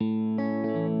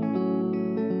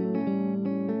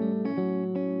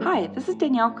Hi, this is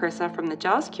Danielle Krissa from the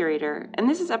JAWS Curator, and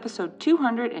this is episode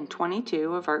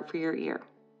 222 of Art for Your Ear.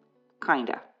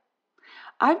 Kinda.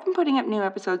 I've been putting up new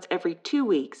episodes every 2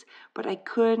 weeks, but I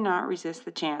could not resist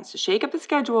the chance to shake up the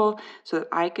schedule so that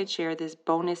I could share this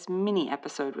bonus mini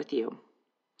episode with you.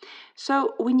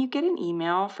 So, when you get an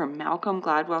email from Malcolm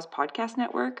Gladwell's podcast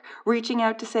network reaching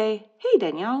out to say, "Hey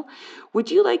Danielle,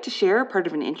 would you like to share part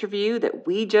of an interview that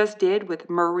we just did with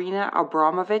Marina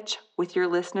Abramović with your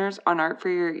listeners on Art for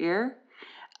Your Ear?"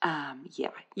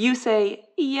 You say,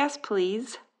 "Yes,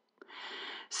 please."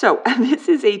 So, this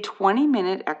is a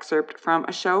 20-minute excerpt from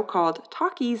a show called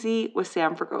Talk Easy with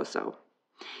Sam Fragoso.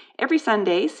 Every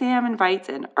Sunday, Sam invites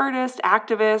an artist,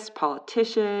 activist,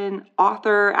 politician,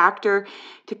 author, actor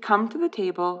to come to the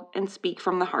table and speak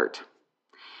from the heart.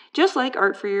 Just like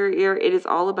Art for Your Ear, it is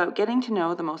all about getting to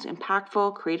know the most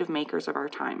impactful creative makers of our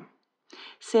time.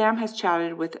 Sam has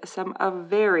chatted with some of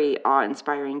very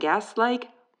awe-inspiring guests like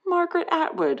Margaret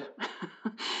Atwood,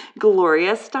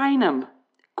 Gloria Steinem,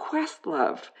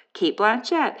 Questlove, Kate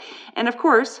Blanchett, and of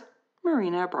course,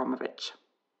 Marina Abramović.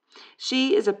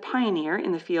 She is a pioneer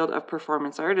in the field of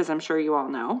performance art, as I'm sure you all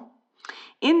know.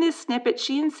 In this snippet,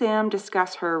 she and Sam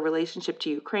discuss her relationship to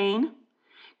Ukraine,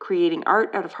 creating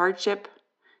art out of hardship,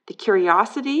 the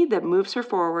curiosity that moves her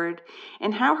forward,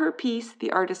 and how her piece,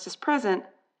 The Artist is Present,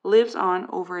 lives on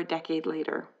over a decade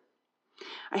later.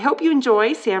 I hope you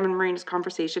enjoy Sam and Marina's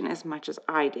conversation as much as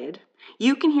I did.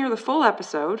 You can hear the full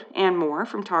episode and more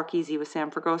from Talk Easy with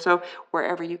Sam Fragoso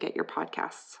wherever you get your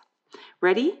podcasts.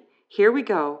 Ready? Here we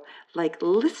go, like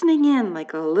listening in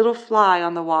like a little fly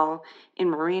on the wall in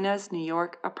Marina's New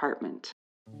York apartment.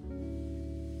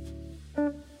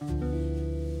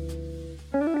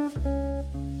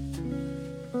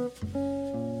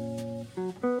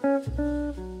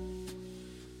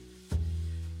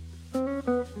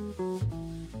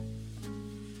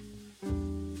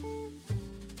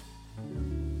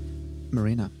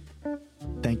 Marina,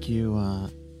 thank you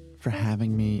for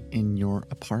having me in your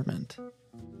apartment.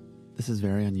 This is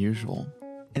very unusual,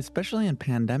 especially in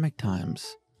pandemic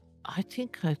times. I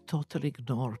think I totally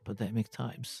ignore pandemic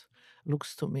times.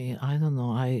 Looks to me, I don't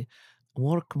know, I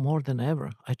work more than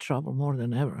ever. I travel more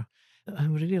than ever.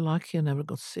 I'm really lucky I never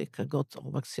got sick. I got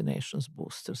all vaccinations,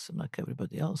 boosters, and like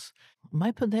everybody else.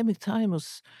 My pandemic time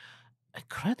was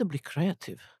incredibly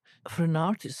creative. For an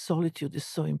artist, solitude is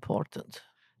so important.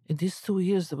 In these 2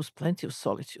 years, there was plenty of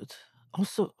solitude.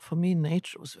 Also, for me,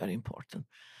 nature was very important.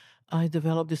 I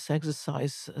developed this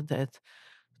exercise that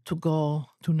to go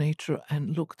to nature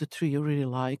and look the tree you really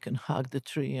like and hug the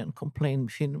tree and complain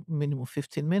within minimum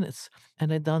 15 minutes.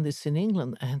 And I done this in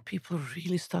England, and people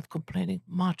really start complaining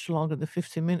much longer than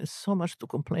 15 minutes. So much to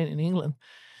complain in England.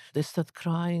 They start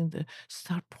crying, they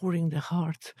start pouring their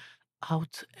heart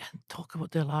out and talk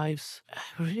about their lives.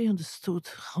 I really understood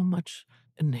how much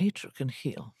nature can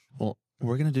heal. Well,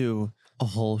 we're going to do a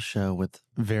whole show with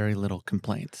very little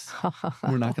complaints.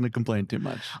 We're not going to complain too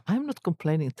much. I'm not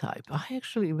complaining type. I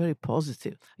actually very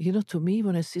positive. To me,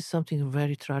 when I see something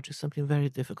very tragic, something very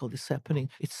difficult is happening,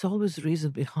 it's always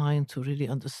reason behind to really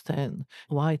understand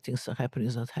why things are happening,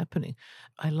 is not happening.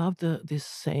 I love this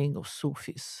saying of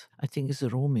Sufis. I think it's a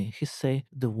Rumi. He say,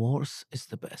 the worst is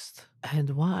the best. And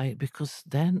why? Because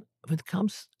then when it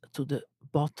comes to the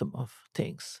bottom of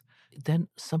things, then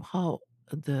somehow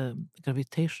the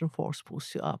gravitation force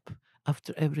pulls you up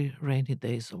after every rainy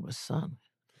days over sun.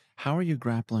 How are you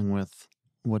grappling with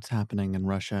what's happening in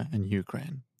Russia and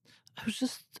Ukraine? I was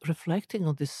just reflecting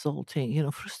on this whole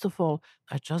thing. First of all,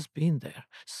 I just been there.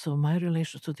 So my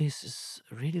relation to this is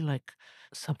really like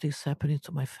something's happening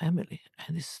to my family,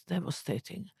 and it's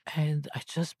devastating. And I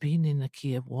just been in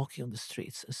Kiev walking on the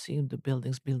streets and seeing the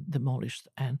buildings being demolished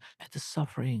and the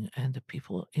suffering and the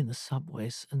people in the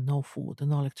subways and no food and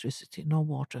no electricity, no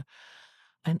water.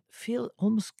 And feel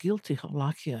almost guilty how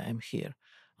lucky I am here.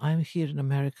 I'm here in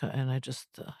America and I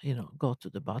just, go to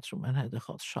the bathroom and have a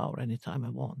hot shower anytime I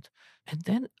want. And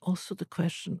then also the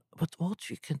question, but what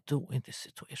you can do in this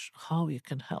situation, how you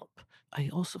can help. I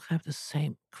also have the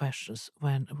same questions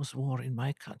when it was war in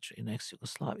my country, in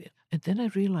ex-Yugoslavia. And then I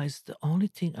realized the only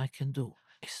thing I can do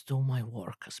is do my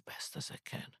work as best as I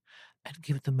can and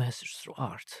give the message through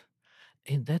art.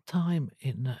 In that time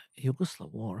in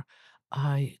Yugoslav war,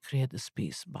 I created this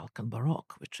piece, Balkan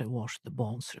Baroque, which I washed the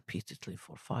bones repeatedly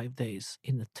for 5 days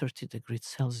in the 30 degrees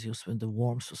Celsius when the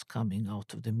warmth was coming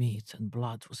out of the meat and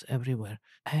blood was everywhere.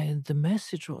 And the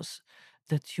message was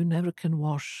that you never can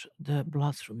wash the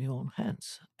blood from your own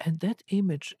hands. And that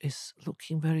image is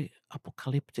looking very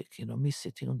apocalyptic, me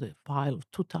sitting on the pile of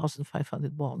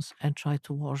 2,500 bones and try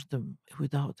to wash them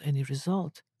without any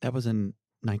result. That was in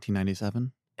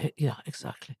 1997? Yeah,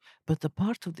 exactly. But the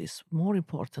part of this more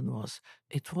important was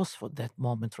it was for that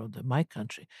moment from my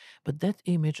country. But that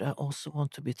image I also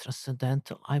want to be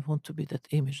transcendental. I want to be that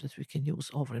image that we can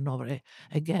use over and over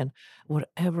again,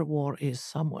 wherever war is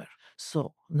somewhere.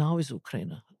 So now is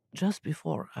Ukraine. Just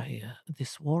before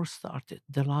this war started,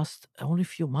 the last only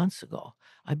few months ago,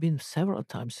 I've been several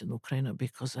times in Ukraine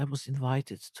because I was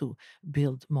invited to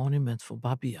build monument for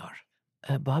Babi Yar.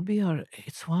 Babi Yar,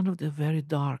 it's one of the very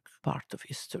dark part of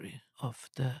history of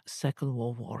the Second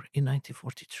World War. In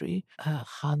 1943,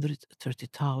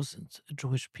 130,000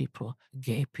 Jewish people,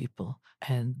 gay people,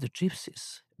 and the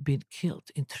gypsies been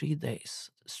killed in 3 days,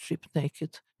 stripped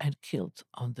naked and killed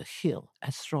on the hill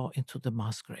and thrown into the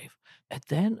mass grave. And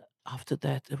then after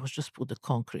that, it was just put the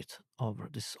concrete over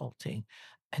this whole thing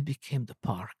and became the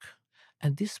park.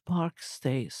 And this park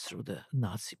stays through the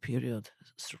Nazi period,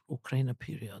 through Ukraine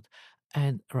period,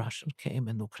 and Russian came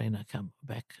and Ukraine came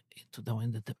back into the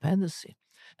independency,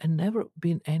 and never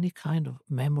been any kind of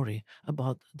memory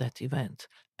about that event.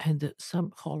 And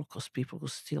some Holocaust people who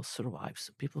still survive,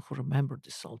 some people who remember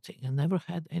this whole thing, and never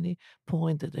had any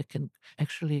point that they can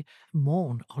actually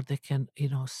mourn or they can,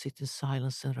 sit in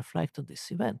silence and reflect on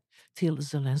this event till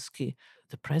Zelensky,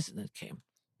 the president, came.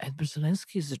 And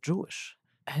Zelensky is a Jewish,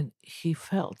 and he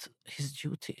felt his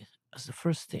duty as the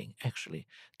first thing actually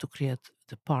to create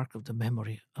the park of the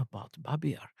memory about Babi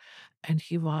Yar. And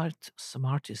he invited some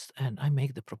artists, and I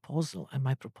make the proposal, and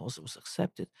my proposal was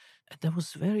accepted. And I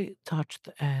was very touched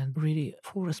and really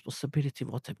full responsibility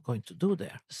what I'm going to do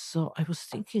there. So I was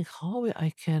thinking how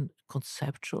I can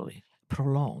conceptually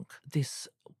prolong this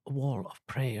wall of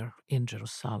prayer in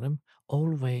Jerusalem all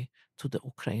the way to the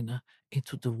Ukraine,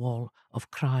 into the wall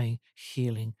of crying,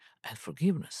 healing, and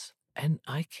forgiveness. And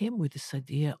I came with this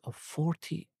idea of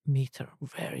 40-meter,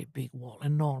 very big wall,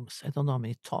 enormous. I don't know how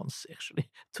many tons actually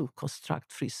to construct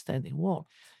freestanding wall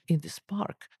in this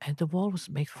park. And the wall was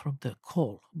made from the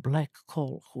coal, black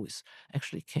coal, who is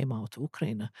actually came out of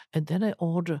Ukraine. And then I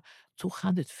ordered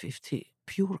 250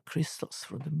 pure crystals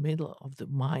from the middle of the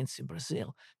mines in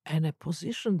Brazil, and I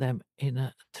positioned them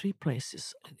in 3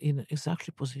 places, in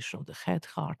exactly position of the head,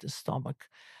 heart, and stomach,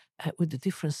 with the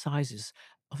different sizes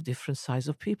of different size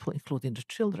of people, including the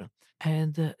children.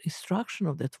 And the instruction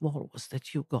of that wall was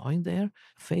that you go in there,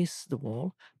 face the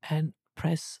wall, and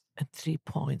press at 3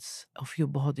 points of your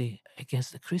body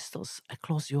against the crystals, and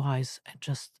close your eyes and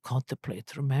just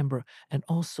contemplate, remember, and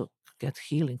also get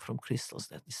healing from crystals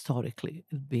that historically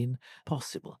had been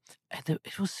possible. And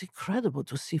it was incredible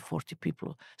to see 40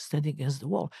 people standing against the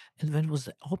wall. And when it was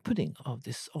the opening of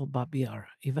this old Babi Yar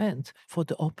event, for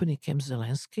the opening came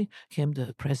Zelensky, came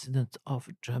the president of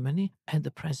Germany, and the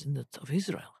president of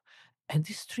Israel. And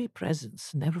these 3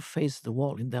 presidents never faced the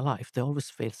wall in their life. They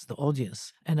always faced the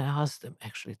audience. And I asked them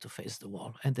actually to face the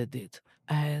wall, and they did.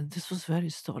 And this was a very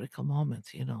historical moment,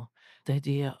 The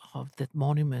idea of that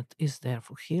monument is there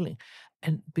for healing.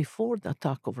 And before the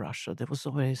attack of Russia, there was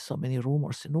already so many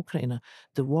rumors in Ukraine.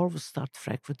 The wall will start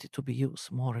frequently to be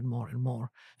used more and more and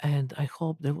more. And I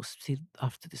hope they will still,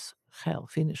 after this hell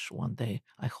finish one day,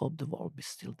 I hope the wall will be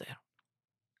still there.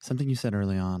 Something you said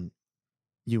early on,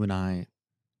 you and I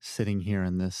sitting here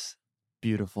in this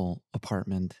beautiful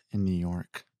apartment in New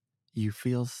York, you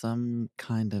feel some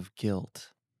kind of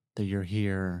guilt that you're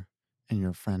here and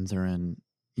your friends are in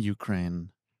Ukraine.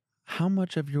 How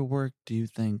much of your work do you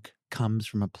think comes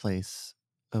from a place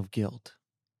of guilt?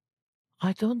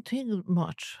 I don't think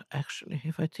much, actually,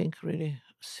 if I think really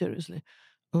seriously.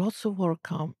 Lots of work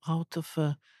come out of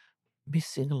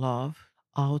missing love,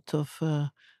 out of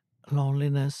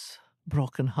loneliness,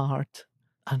 broken heart,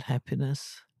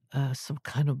 unhappiness, some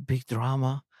kind of big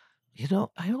drama.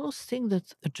 I always think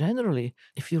that generally,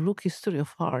 if you look history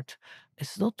of art,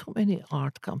 it's not too many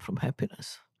art come from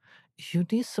happiness. You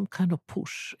need some kind of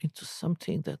push into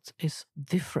something that is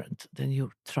different than your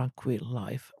tranquil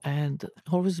life. And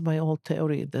always my old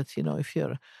theory that, if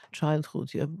you're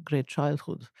childhood, you have great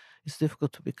childhood, it's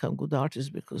difficult to become good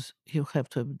artist because you have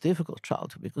to have a difficult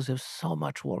childhood because there's so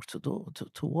much work to do,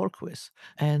 to work with.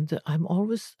 And I'm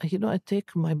always, I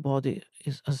take my body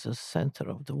as a center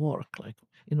of the work, like,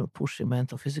 pushing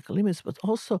mental, physical limits, but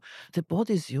also the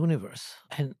body's universe.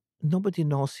 And nobody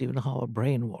knows even how our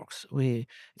brain works. We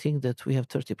think that we have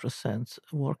 30%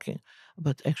 working,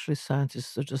 but actually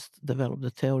scientists have just developed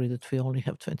the theory that we only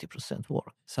have 20%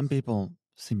 work. Some people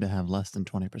seem to have less than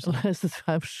 20%. Less than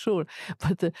I'm sure.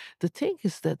 But the thing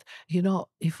is that,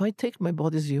 if I take my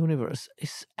body's universe,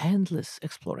 it's endless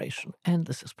exploration.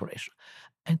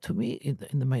 And to me,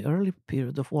 in my early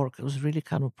period of work, I was really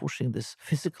kind of pushing this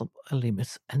physical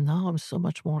limits. And now I'm so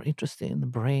much more interested in the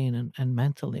brain and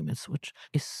mental limits, which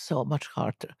is so much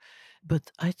harder.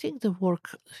 But I think the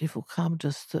work, if you come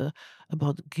just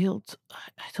about guilt,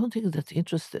 I don't think that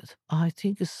interested. I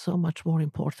think it's so much more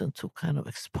important to kind of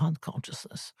expand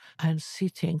consciousness and see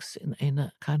things in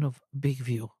a kind of big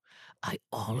view. I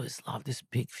always love this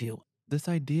big view. This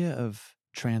idea of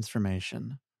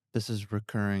transformation, this is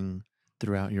recurring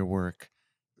throughout your work.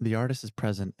 The artist is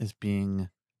present is being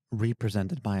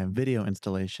represented by a video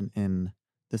installation in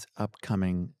this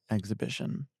upcoming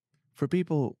exhibition. For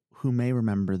people who may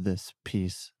remember this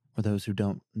piece or those who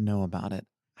don't know about it,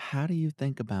 how do you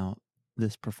think about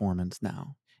this performance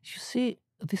now? You see,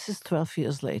 this is 12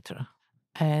 years later.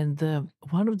 And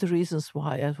one of the reasons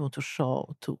why I want to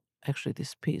show to actually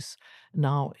this piece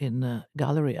now in a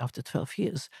gallery after 12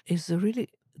 years is really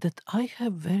that I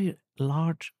have very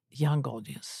large young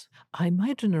audience.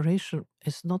 My generation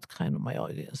is not kind of my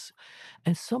audience.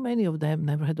 And so many of them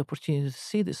never had the opportunity to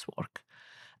see this work.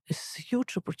 It's a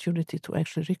huge opportunity to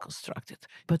actually reconstruct it.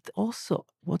 But also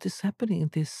what is happening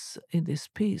in this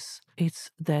piece,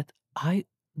 it's that I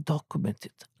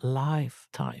documented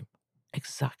lifetime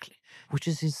exactly, which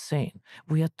is insane.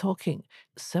 We are talking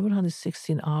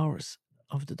 716 hours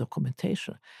of the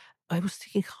documentation. I was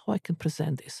thinking how I can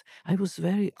present this. I was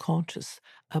very conscious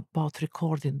about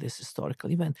recording this historical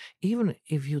event, even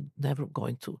if you're never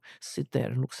going to sit there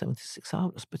and look 76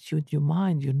 hours, but you in your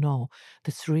mind, you know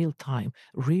that's real time,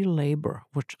 real labor,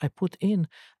 which I put in,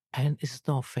 and it's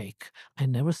no fake. I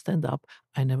never stand up,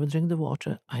 I never drink the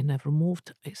water, I never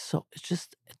moved. So it's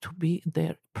just to be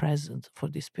there present for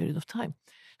this period of time.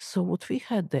 So what we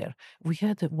had there, we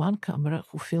had one camera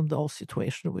who filmed the whole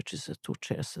situation, which is 2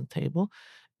 chairs and table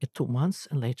in 2 months,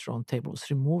 and later on table was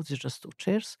removed, it's just 2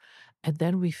 chairs. And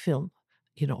then we filmed,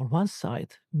 on one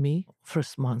side, me,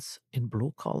 first months in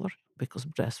blue color, because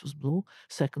dress was blue,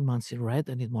 second month in red,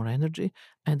 I need more energy,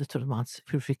 and the third month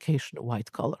purification,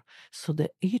 white color. So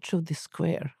that each of the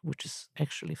square, which is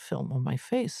actually film on my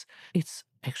face, it's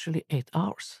actually 8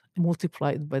 hours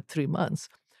multiplied by 3 months.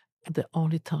 The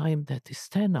only time that is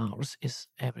 10 hours is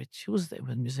every Tuesday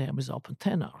when museum is open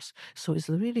 10 hours. So it's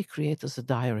really created as a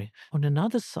diary. On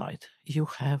another side, you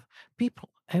have people.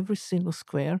 Every single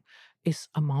square is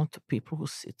amount of people who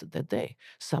sit that day.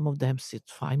 Some of them sit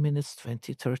 5 minutes,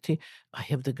 20, 30. I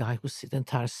have the guy who sit the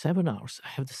entire 7 hours. I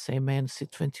have the same man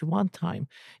sit 21 times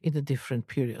in the different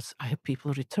periods. I have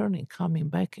people returning, coming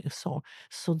back, and so on.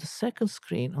 So the second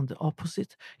screen on the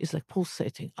opposite is like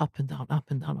pulsating up and down, up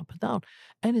and down, up and down.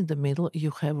 And in the middle, you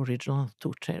have original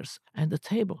 2 chairs and a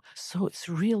table. So it's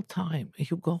real time.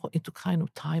 You go into kind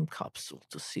of time capsule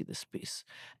to see this piece.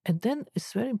 And then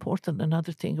it's very important,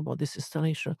 another thing about this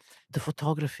installation, the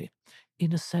photography.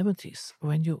 In the 70s,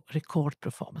 when you record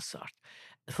performance art,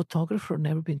 the photographer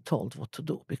never been told what to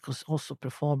do, because also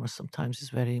performer sometimes is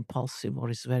very impulsive or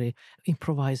is very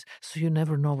improvised, so you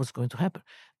never know what's going to happen.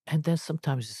 And then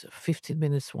sometimes it's 15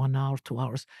 minutes, 1 hour, 2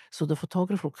 hours. So the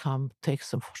photographer will come, take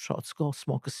some shots, go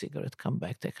smoke a cigarette, come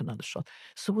back, take another shot.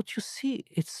 So what you see,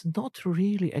 it's not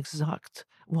really exact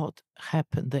what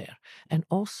happened there. And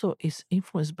also is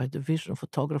influenced by the vision of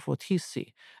photographer, what he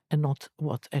see, and not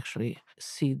what actually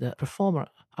see the performer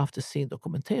after seeing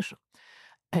documentation.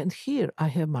 And here I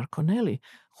have Marconelli,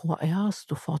 who I asked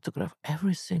to photograph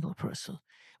every single person,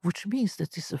 which means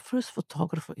that he's the first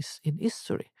photographer in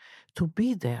history to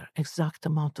be there exact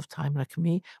amount of time like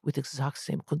me with exact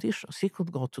same conditions. He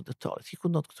could go to the toilet, he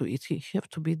could not to eat, he have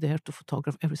to be there to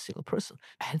photograph every single person.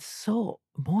 And so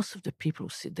most of the people who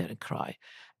sit there and cry.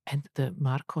 And the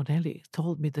Marconelli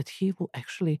told me that he will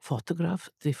actually photograph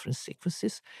different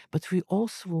sequences, but we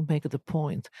also will make the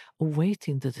point of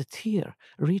waiting that the tear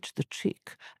reach the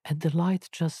cheek and the light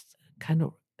just kind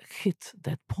of hit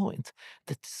that point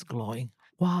that is glowing.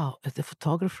 Wow, the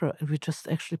photographer, we just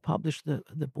actually published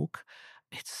the book.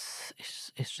 It's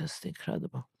just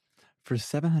incredible. For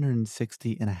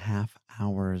 760 and a half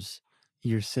hours,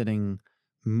 you're sitting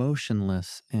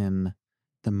motionless in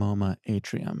the MoMA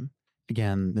atrium.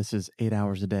 Again, this is 8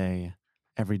 hours a day,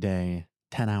 every day,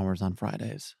 10 hours on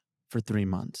Fridays for 3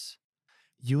 months.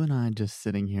 You and I just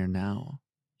sitting here now,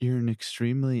 you're an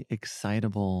extremely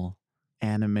excitable,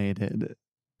 animated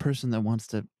person that wants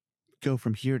to go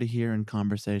from here to here in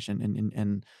conversation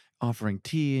and offering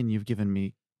tea, and you've given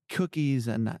me cookies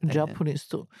and Japanese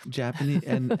too. Japanese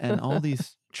and all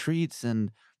these treats,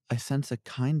 and I sense a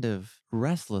kind of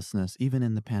restlessness. Even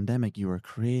in the pandemic, you were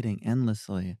creating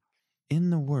endlessly. In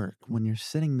the work, when you're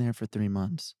sitting there for 3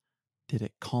 months, did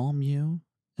it calm you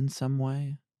in some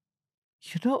way?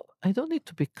 I don't need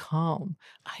to be calm.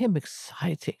 I am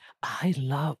exciting. I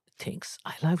love things.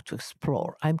 I love to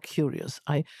explore. I'm curious.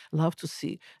 I love to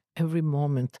see every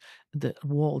moment the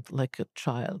world like a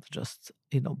child just,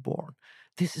 born.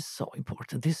 This is so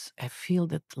important. I feel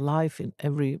that life in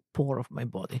every pore of my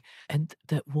body. And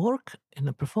the work in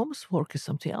the performance work is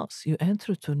something else. You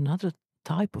enter to another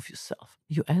type of yourself.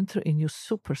 You enter in your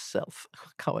super self,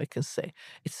 how I can say.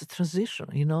 It's a transition,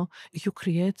 You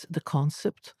create the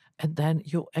concept and then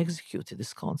you execute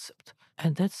this concept.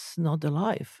 And that's not the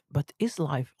life, but is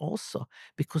life also,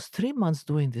 because 3 months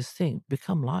doing this thing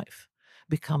become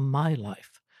my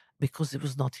life, because it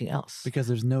was nothing else. Because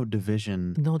there's no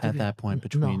division No, at that point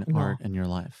between art and your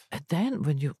life. And then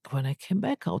when I came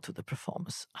back out to the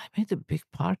performance, I made a big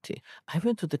party. I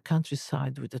went to the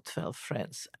countryside with the 12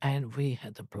 friends and we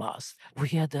had a blast. We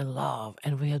had a love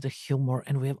and we had a humor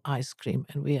and we have ice cream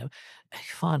and we have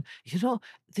fun.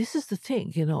 This is the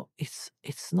thing,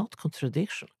 it's not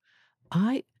contradiction.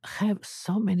 I have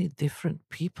so many different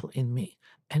people in me,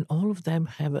 and all of them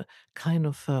have a kind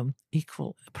of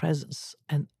equal presence,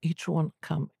 and each one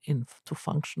come in to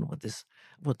function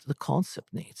what the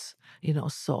concept needs.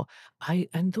 So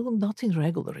I'm doing nothing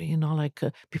regularly. Like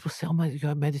people say, "Oh my,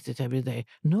 you meditate every day."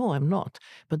 No, I'm not.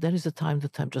 But there is a time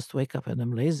that I just wake up and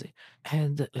I'm lazy,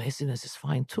 and laziness is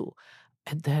fine too.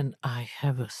 And then I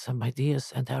have some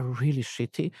ideas, and they're really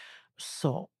shitty.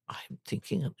 So I'm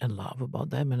thinking and love about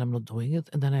them, and I'm not doing it.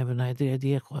 And then I have an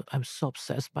idea. I'm so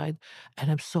obsessed by it,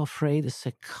 and I'm so afraid. It's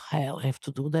like hell. I have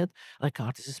to do that. Like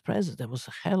artist is present. That was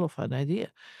a hell of an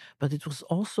idea, but it was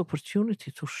also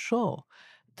opportunity to show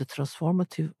the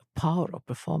transformative power of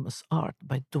performance art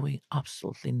by doing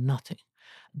absolutely nothing.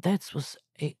 That was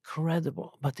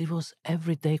incredible, but it was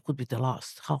every day could be the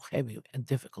last. How heavy and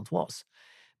difficult it was.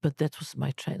 But that was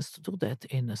my chance to do that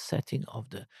in a setting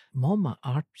of the MoMA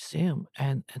Art Museum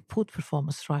and put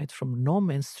performance right from no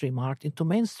mainstream art into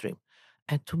mainstream.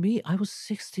 And to me, I was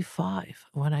 65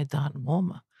 when I done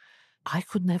MoMA. I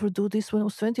could never do this when I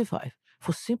was 25.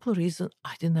 For simple reason,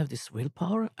 I didn't have this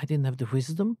willpower, I didn't have the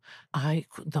wisdom, I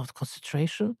could not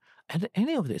concentration, and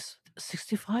any of this.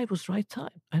 65 was right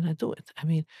time, and I do it. I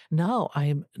mean, now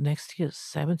I'm next year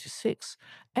 76,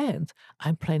 and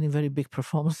I'm planning very big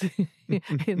performance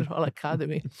in Royal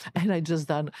Academy, and I just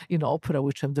done opera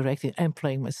which I'm directing and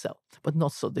playing myself, but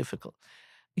not so difficult.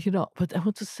 But I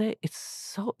want to say it's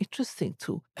so interesting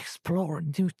to explore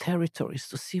new territories,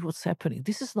 to see what's happening.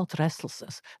 This is not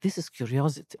restlessness, this is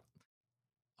curiosity.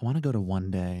 I want to go to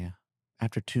one day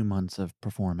after 2 months of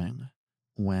performing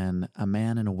when a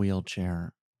man in a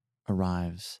wheelchair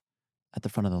arrives at the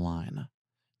front of the line.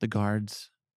 The guards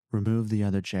remove the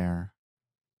other chair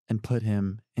and put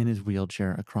him in his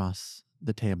wheelchair across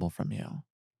the table from you.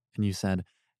 And you said,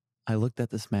 I looked at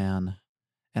this man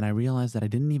and I realized that I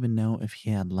didn't even know if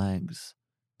he had legs.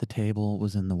 The table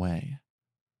was in the way.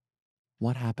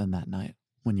 What happened that night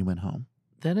when you went home?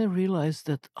 Then I realized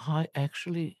that I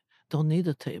actually don't need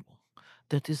a table.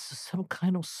 That is some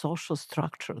kind of social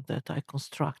structure that I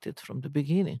constructed from the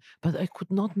beginning. But I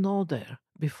could not know there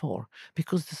before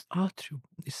because this atrium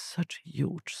is such a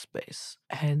huge space.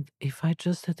 And if I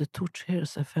just had the two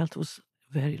chairs, I felt it was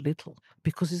very little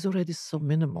because it's already so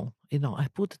minimal. I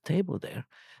put a table there.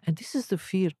 And this is the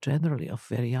fear generally of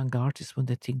very young artists when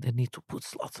they think they need to put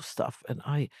lots of stuff. And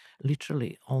I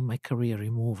literally all my career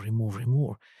remove.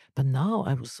 But now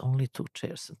I was only two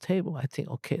chairs and table. I think,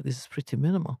 okay, this is pretty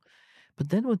minimal. But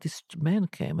then when this man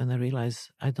came and I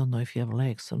realized, I don't know if you have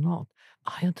legs or not,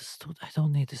 I understood I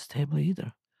don't need this table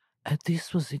either. And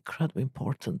this was incredibly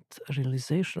important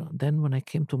realization. Then when I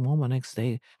came to MoMA next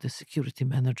day, the security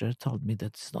manager told me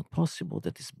that it's not possible,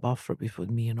 that this buffer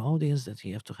between me and audience, that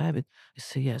you have to have it. I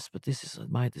say, yes, but this is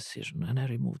my decision. And I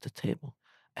removed the table.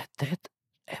 At that,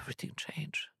 everything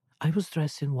changed. I was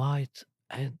dressed in white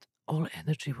and all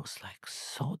energy was like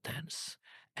so dense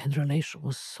and relation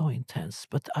was so intense,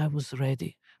 but I was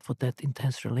ready for that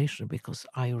intense relation because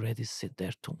I already sit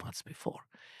there 2 months before.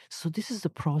 So this is the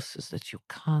process that you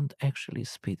can't actually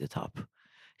speed it up. You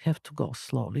have to go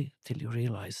slowly till you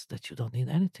realize that you don't need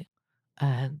anything.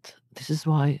 And this is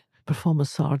why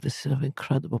performance art is an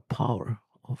incredible power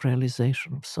of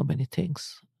realization of so many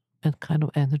things and kind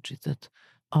of energy that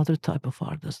other type of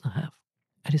art doesn't have.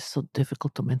 And it's so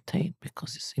difficult to maintain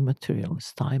because it's immaterial,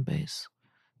 it's time-based.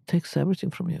 It takes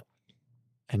everything from you.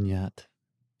 And yet,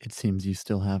 it seems you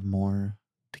still have more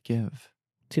to give.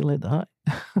 Till I die.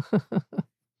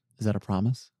 Is that a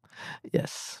promise?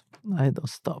 Yes, I don't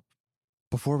stop.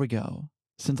 Before we go,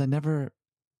 since I never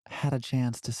had a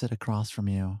chance to sit across from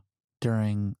you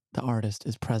during The Artist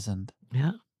is Present,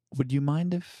 Yeah. would you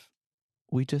mind if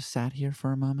we just sat here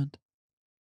for a moment?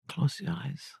 Close your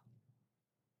eyes.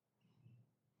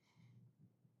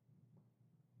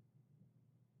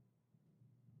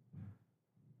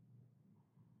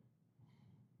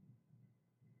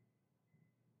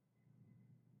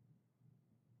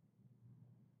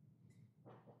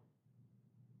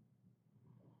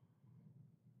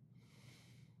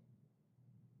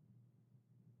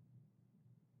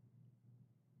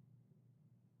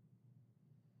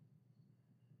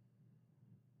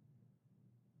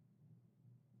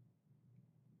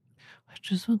 I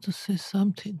just want to say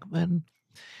something. When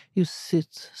you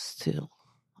sit still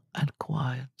and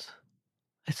quiet,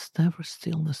 it's never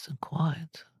stillness and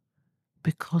quiet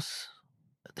because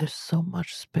there's so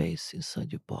much space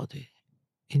inside your body,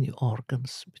 in your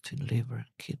organs, between liver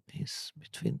and kidneys,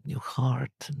 between your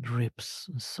heart and ribs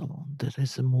and so on. There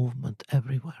is a movement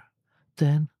everywhere.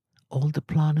 Then all the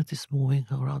planet is moving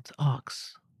around the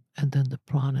ox, and then the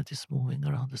planet is moving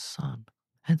around the sun.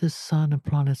 And the sun and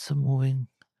planets are moving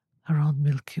around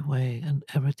Milky Way, and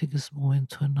everything is moving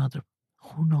to another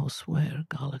who knows where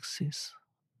galaxies.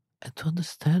 And to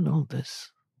understand all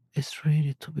this is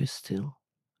really to be still.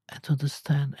 And to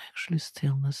understand actually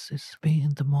stillness is being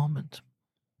in the moment.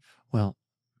 Well,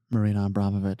 Marina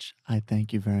Abramović, I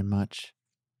thank you very much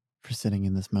for sitting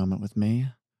in this moment with me,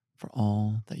 for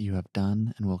all that you have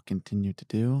done and will continue to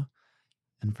do,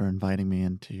 and for inviting me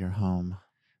into your home.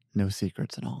 No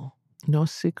secrets at all. No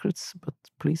secrets, but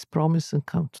please promise and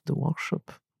come to the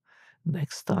workshop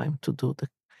next time to do the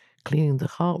cleaning the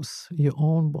house, your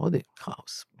own body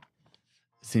house.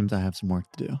 It seems I have some work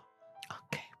to do.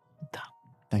 Okay, done.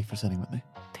 Thanks for sitting with me.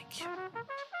 Thank you.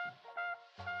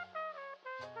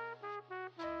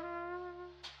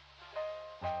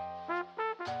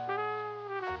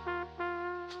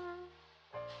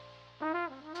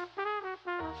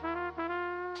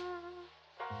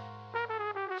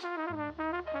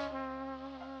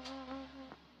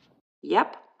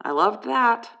 Yep, I loved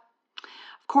that.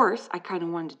 Of course, I kind of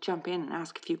wanted to jump in and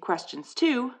ask a few questions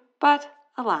too, but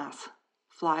alas,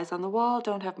 flies on the wall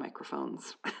don't have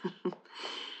microphones.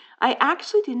 I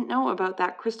actually didn't know about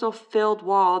that crystal-filled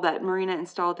wall that Marina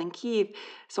installed in Kiev,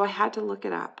 so I had to look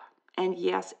it up. And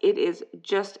yes, it is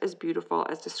just as beautiful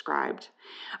as described.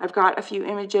 I've got a few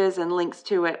images and links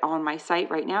to it on my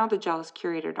site right now,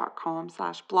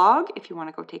 thejealouscurator.com/blog, if you want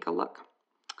to go take a look.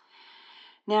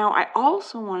 Now, I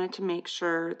also wanted to make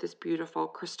sure this beautiful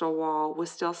crystal wall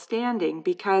was still standing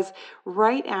because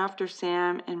right after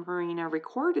Sam and Marina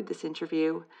recorded this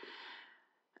interview,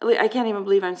 I can't even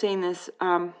believe I'm saying this,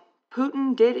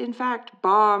 Putin did in fact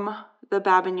bomb the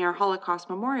Babin Yar Holocaust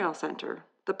Memorial Center,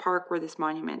 the park where this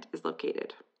monument is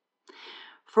located.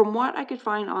 From what I could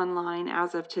find online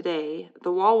as of today,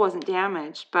 the wall wasn't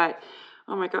damaged, but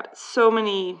oh my God, so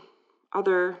many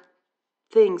other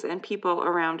things and people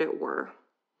around it were.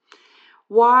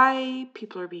 Why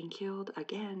people are being killed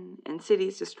again and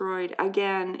cities destroyed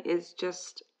again is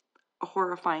just a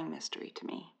horrifying mystery to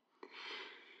me.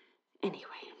 Anyway,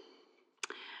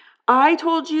 I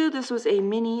told you this was a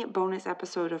mini bonus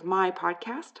episode of my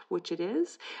podcast, which it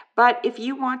is, but if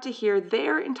you want to hear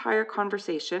their entire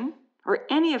conversation or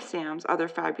any of Sam's other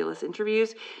fabulous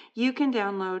interviews, you can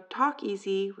download Talk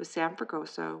Easy with Sam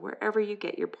Fragoso wherever you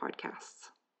get your podcasts.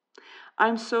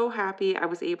 I'm so happy I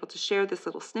was able to share this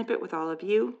little snippet with all of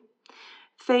you.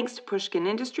 Thanks to Pushkin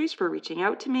Industries for reaching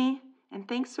out to me, and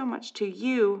thanks so much to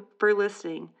you for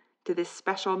listening to this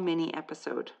special mini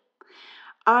episode.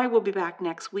 I will be back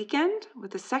next weekend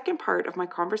with the second part of my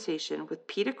conversation with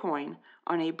Peter Coyne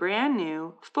on a brand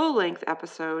new full-length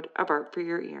episode of Art for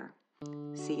Your Ear.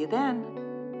 See you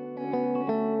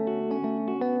then.